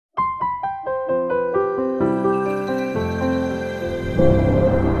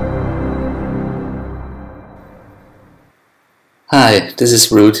Hi, this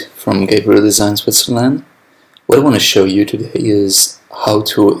is Rud from Gabriel Design Switzerland. What I want to show you today is how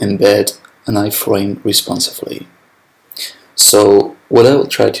to embed an iframe responsively. So what I will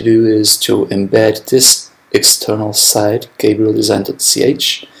try to do is to embed this external site,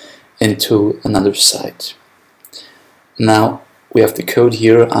 GabrielDesign.ch, into another site. Now we have the code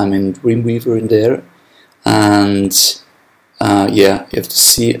here. I'm in Dreamweaver in there, and yeah, you have to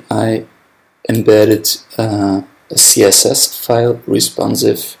see I embedded a CSS file,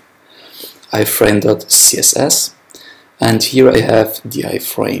 responsive iframe.css, and here I have the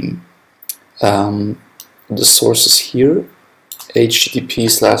iframe. The sources here,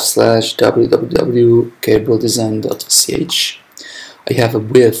 http://www.gabrieldesign.ch. I have a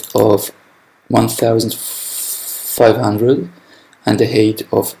width of 1500 and a height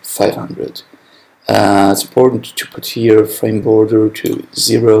of 500. It's important to put here frame border to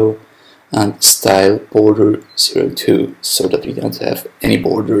 0 and style border 02, so that we don't have any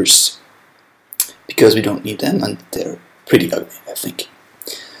borders, because we don't need them and they're pretty ugly, I think.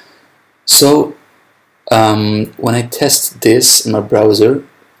 So when I test this in my browser,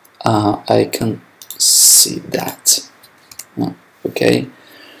 I can see that. Okay,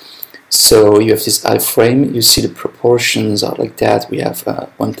 so you have this iframe, you see the proportions are like that. We have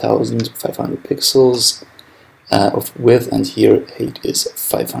 1500 pixels of width, and here height is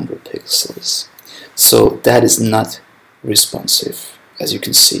 500 pixels. So that is not responsive, as you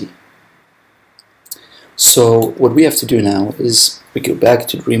can see. So what we have to do now is we go back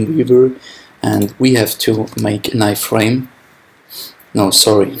to Dreamweaver and we have to make an iframe. No,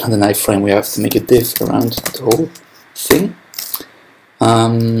 sorry, not an iframe. We have to make a div around the whole thing.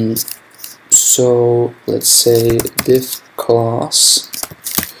 So let's say div class,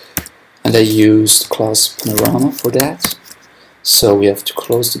 and I used class panorama for that. So we have to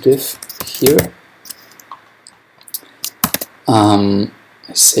close the div here. I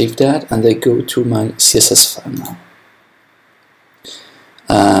save that and I go to my CSS file now.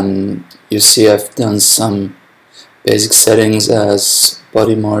 You see I've done some basic settings as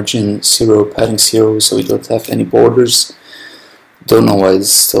body margin 0, padding 0, so we don't have any borders. Don't know why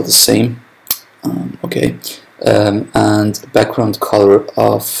it's still the same. Okay, and background color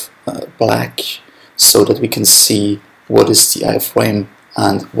of black, so that we can see what is the iframe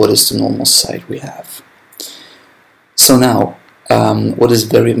and what is the normal site we have. So now what is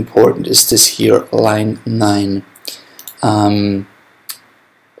very important is this here, line 9.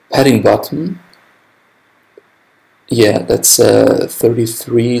 Padding bottom, yeah, that's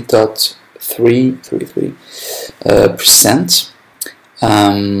 33%.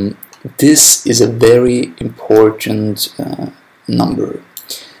 This is a very important number,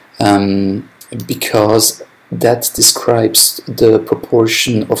 because that describes the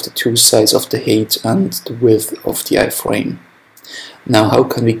proportion of the two sides of the height and the width of the iframe. Now, how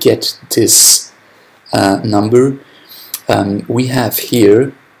can we get this number? We have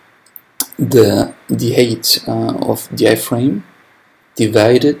here the height of the iframe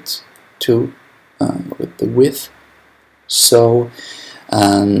divided to with the width. So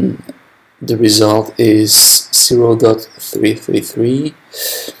the result is 0.333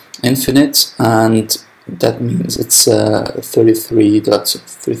 infinite, and that means it's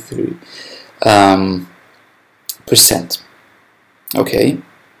 33.33%. Okay,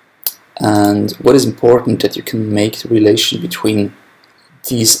 and what is important that you can make the relation between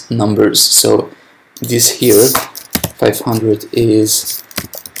these numbers. So this here, 500, is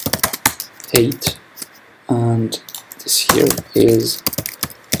 8, and this here is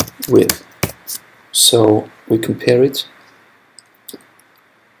width. So we compare it.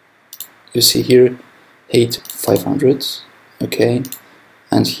 You see here height 500, okay,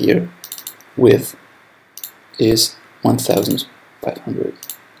 and here width is 1500.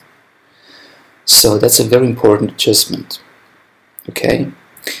 So that's a very important adjustment. Okay.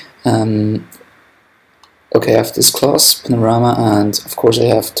 Okay, I have this class panorama, and of course I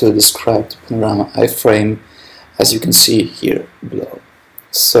have to describe the panorama iframe, as you can see here below.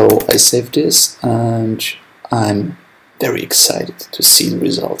 So I save this, and I'm very excited to see the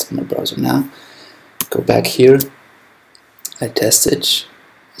result in my browser now. Go back here, I test it.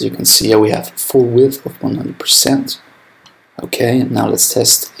 As you can see, we have full width of 100%. Okay, now let's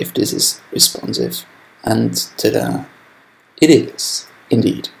test if this is responsive, and ta-da! It is,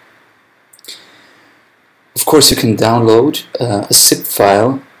 indeed. Of course, you can download a zip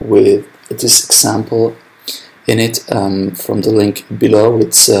file with this example in it from the link below.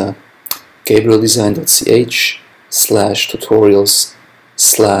 It's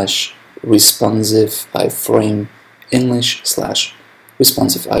gabrieldesign.ch/tutorials/responsive iframe English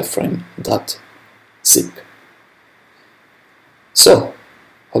responsive iframe.zip. So,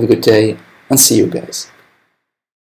 have a good day and see you guys.